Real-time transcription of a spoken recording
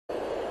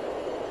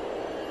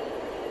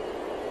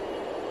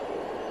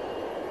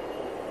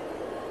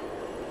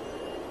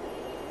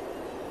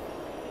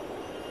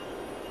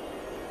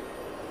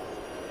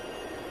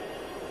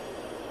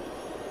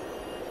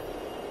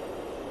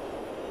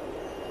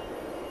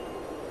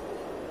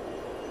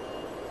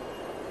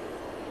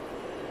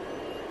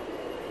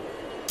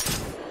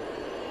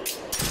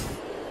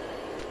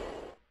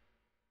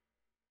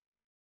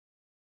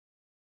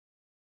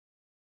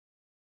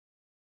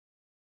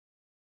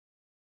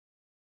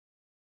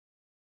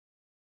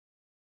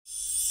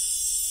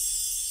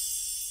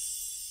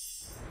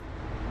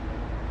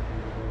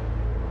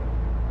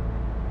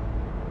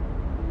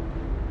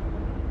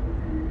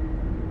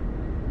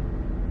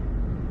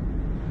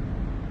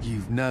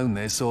known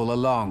this all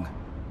along.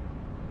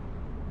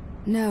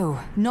 No,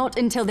 not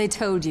until they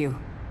told you.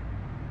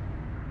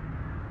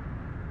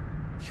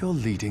 You're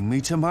leading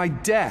me to my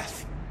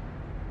death.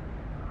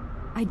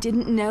 I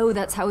didn't know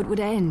that's how it would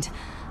end.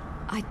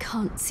 I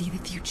can't see the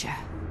future.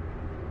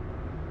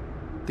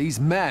 These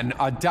men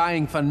are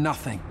dying for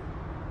nothing.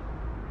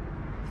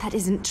 That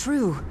isn't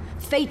true.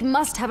 Fate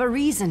must have a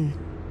reason.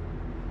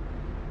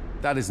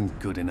 That isn't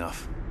good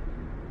enough.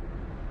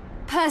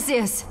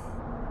 Perseus!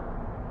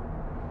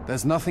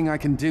 There's nothing I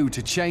can do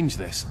to change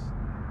this.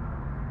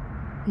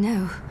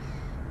 No,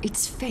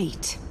 it's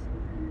fate.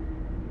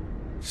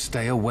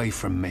 Stay away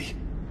from me.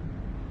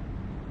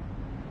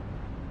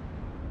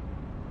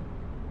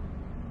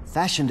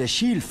 Fashioned a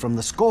shield from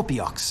the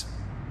Scorpiox.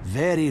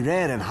 Very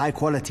rare and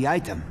high-quality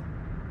item.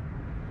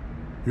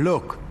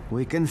 Look,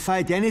 we can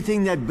fight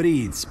anything that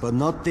breathes, but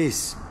not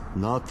this.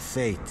 Not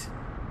fate.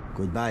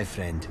 Goodbye,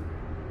 friend.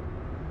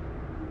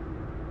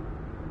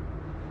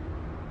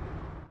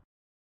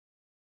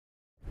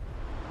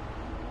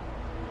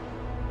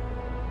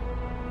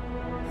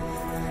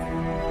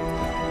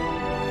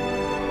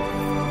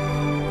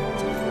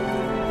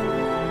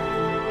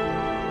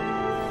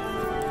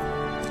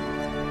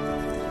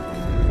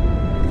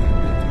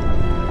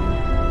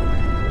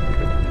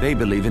 They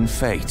believe in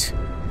fate.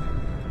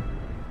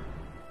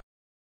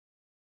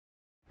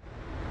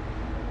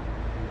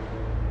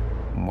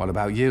 What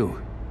about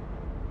you?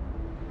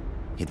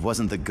 It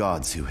wasn't the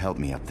gods who helped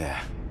me up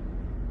there.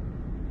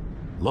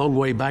 Long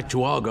way back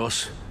to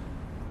Argos.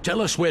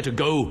 Tell us where to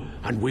go,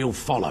 and we'll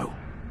follow.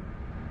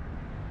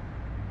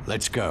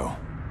 Let's go.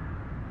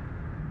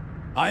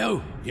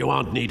 Io, you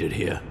aren't needed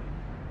here.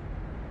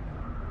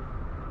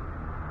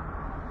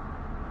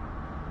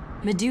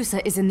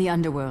 Medusa is in the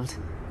underworld.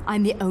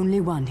 I'm the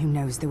only one who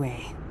knows the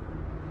way.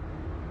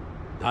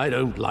 I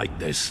don't like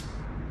this.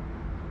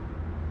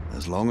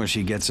 As long as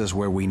she gets us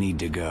where we need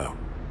to go.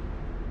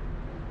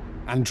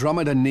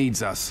 Andromeda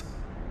needs us.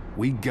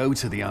 We go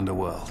to the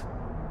underworld.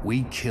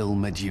 We kill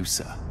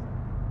Medusa.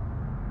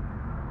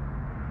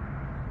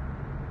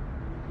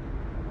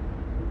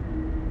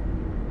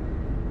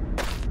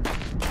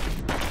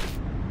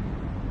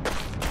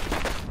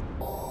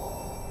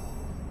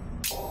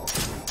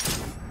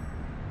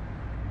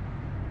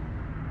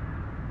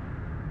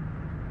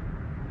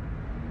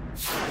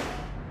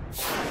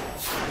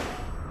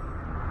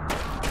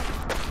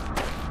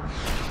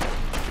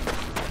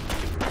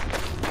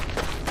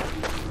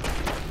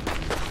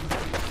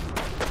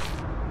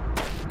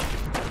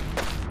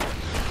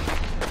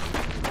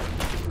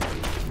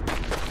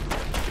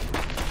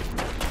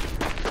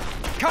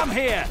 Come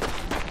here!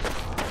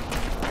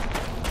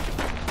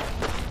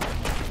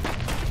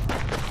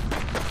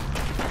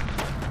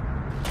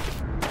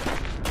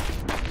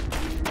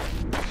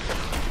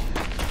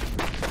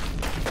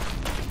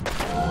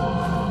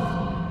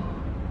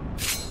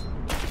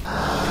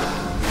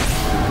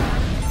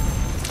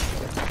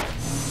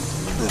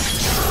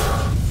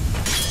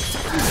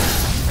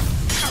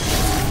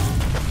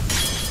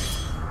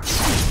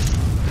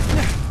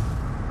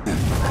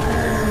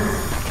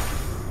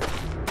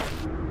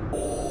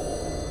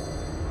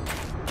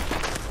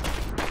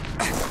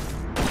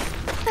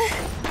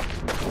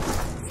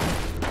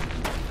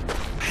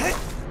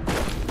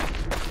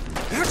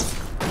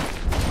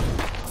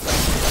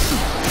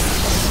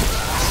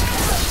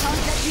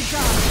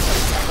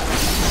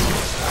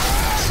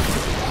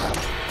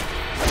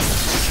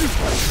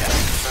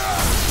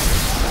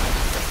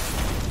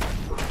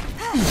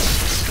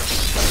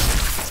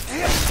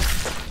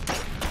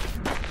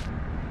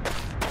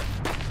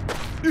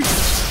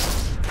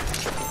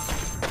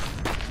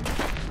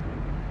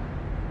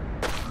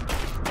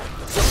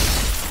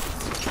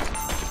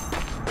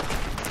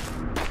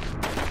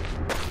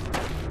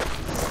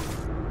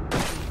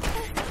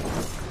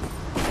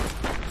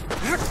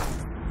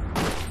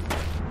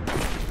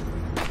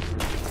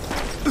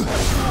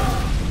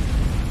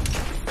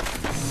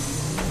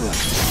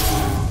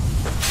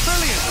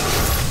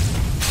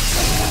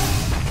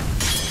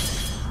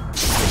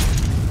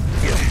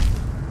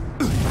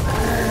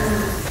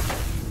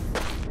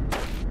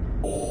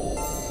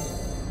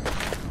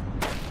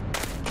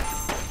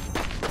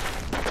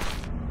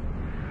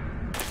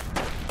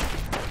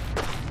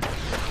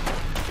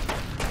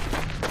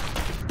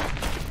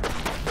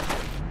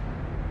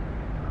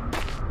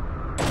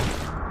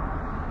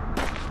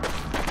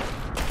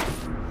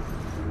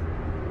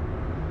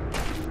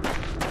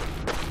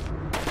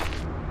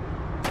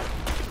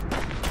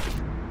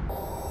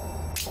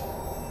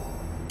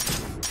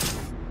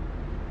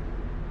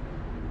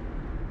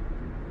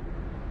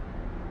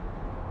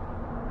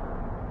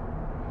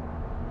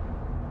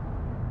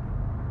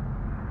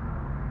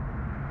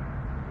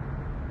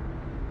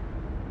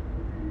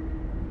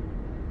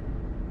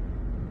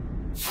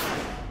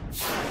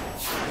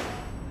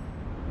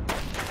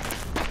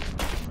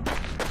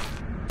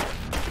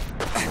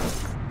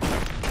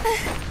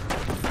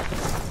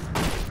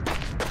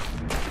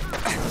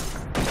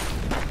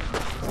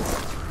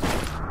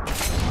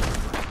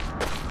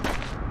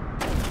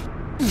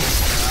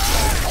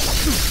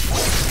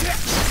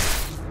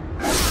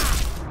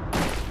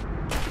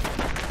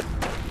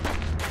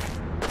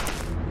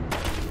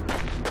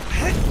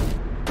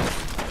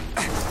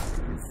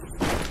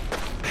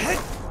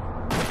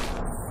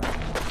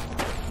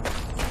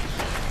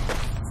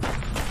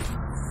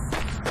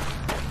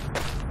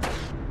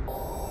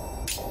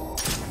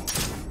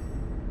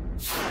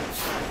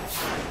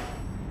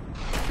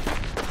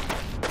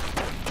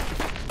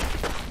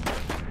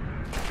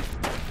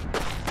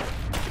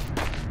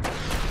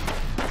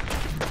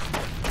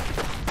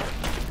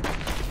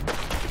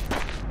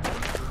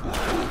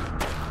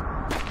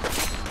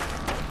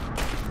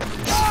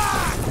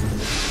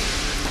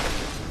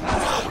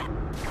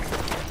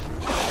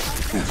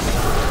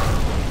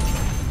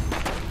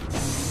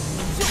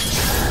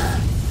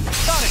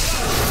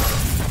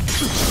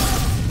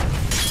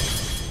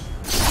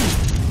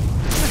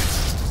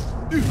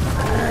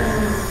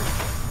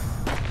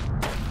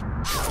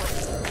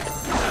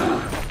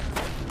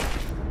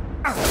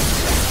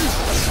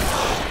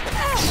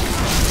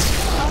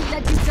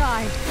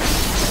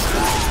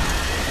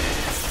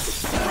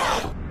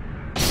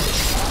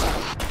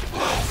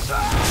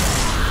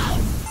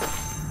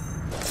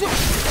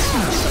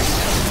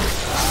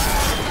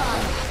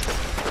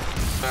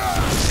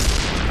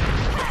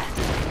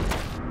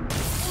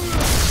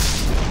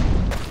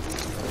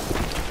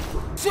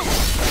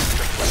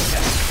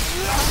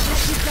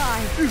 to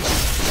die.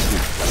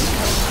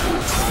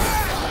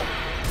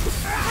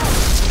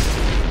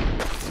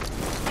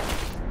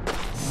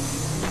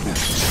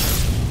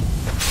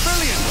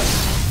 Brilliant!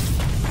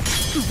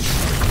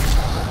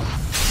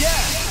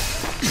 Yeah!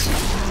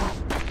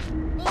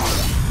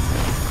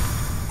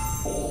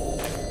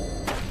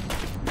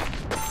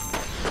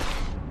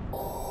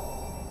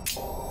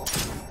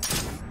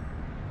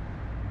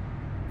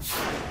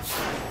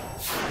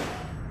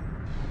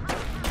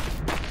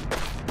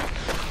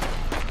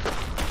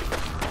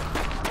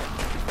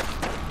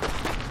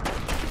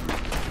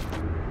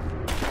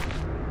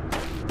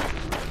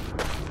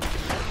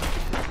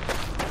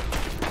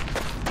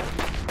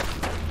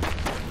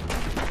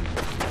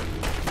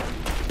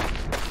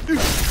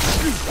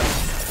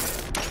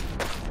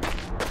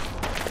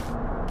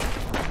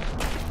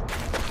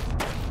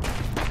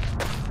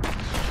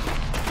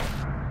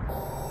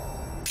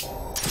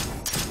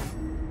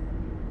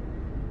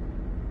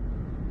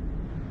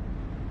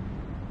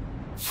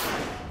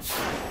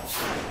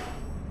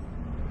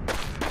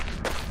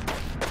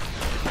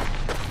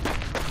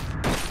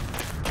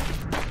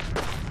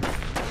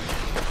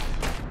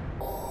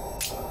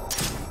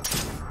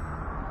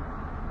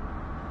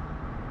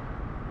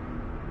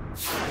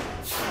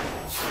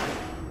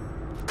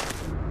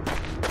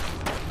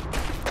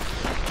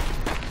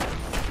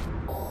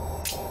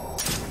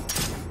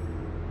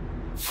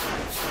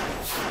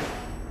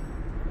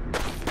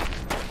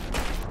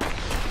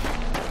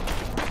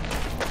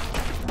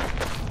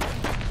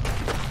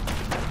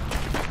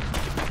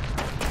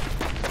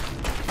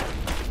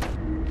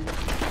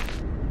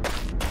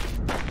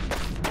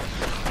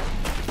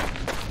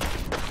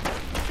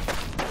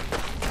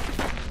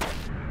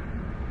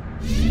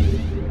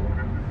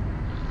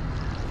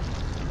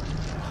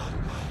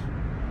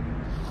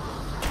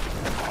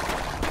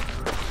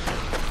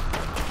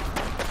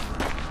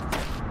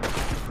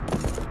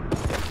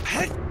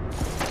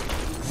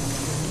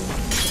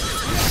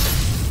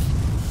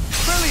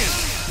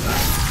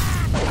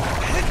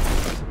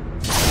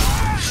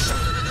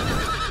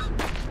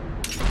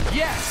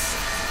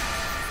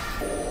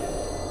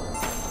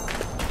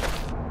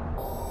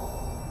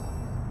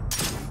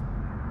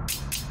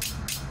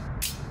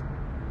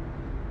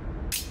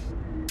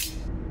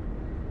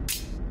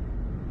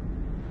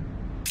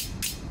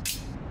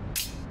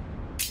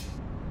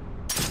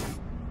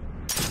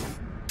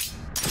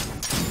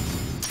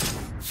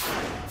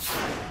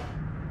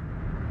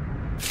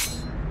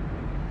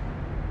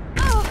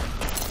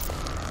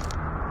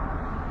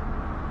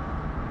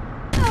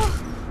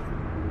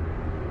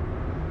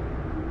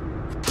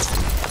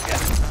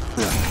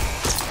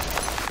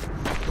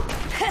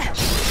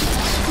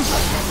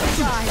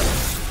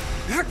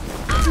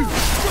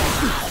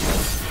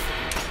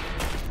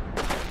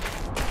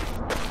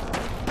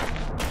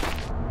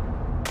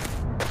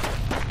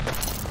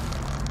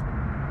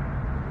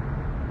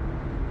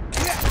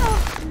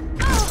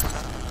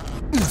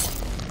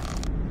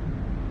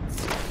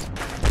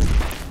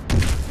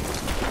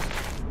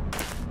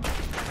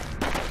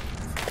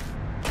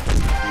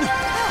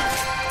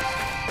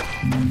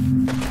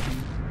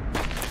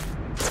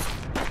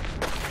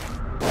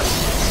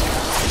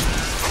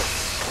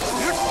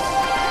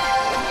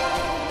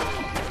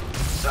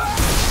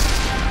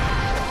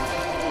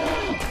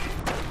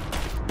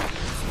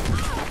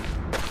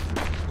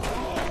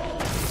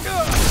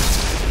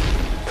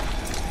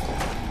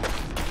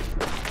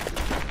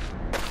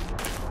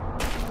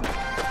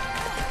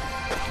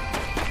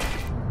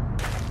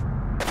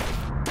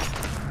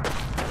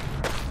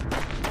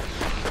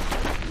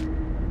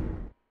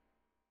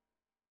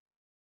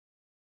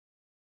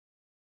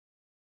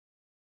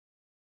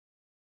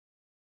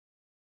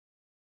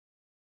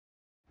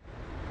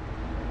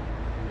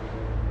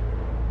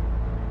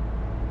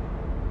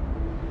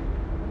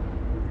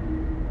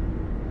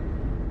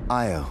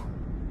 Io,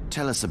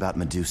 tell us about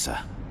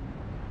Medusa.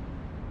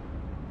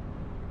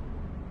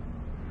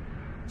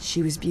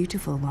 She was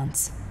beautiful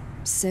once.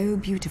 So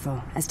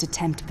beautiful as to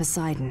tempt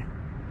Poseidon.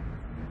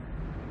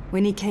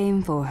 When he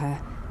came for her,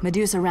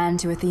 Medusa ran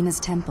to Athena's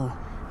temple,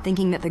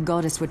 thinking that the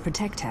goddess would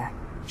protect her.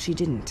 She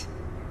didn't.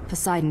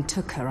 Poseidon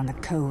took her on the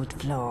cold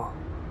floor.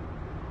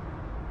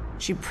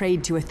 She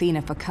prayed to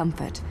Athena for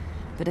comfort,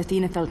 but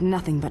Athena felt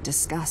nothing but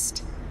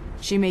disgust.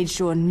 She made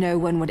sure no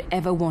one would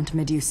ever want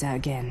Medusa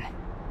again.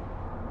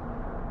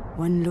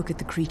 One look at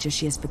the creature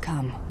she has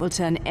become will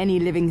turn any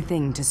living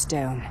thing to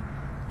stone.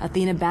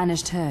 Athena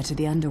banished her to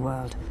the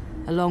underworld,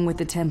 along with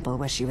the temple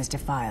where she was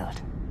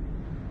defiled.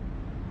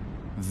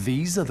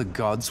 These are the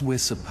gods we're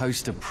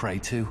supposed to pray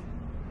to?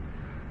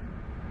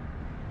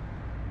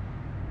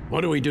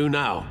 What do we do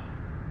now?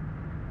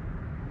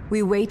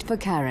 We wait for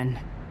Charon.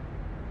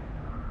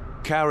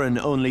 Charon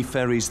only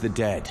ferries the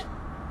dead.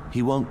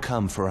 He won't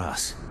come for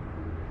us.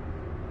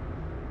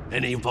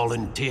 Any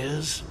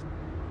volunteers?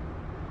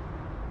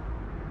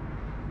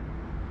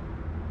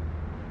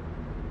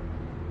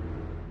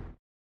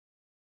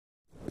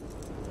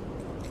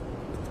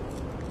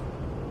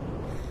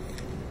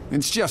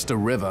 It's just a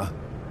river.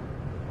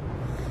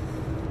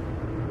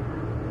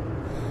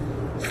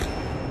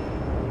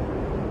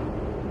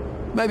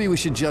 Maybe we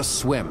should just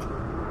swim.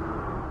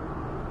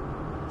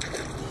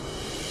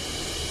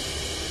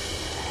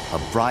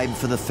 A bribe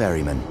for the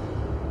ferryman.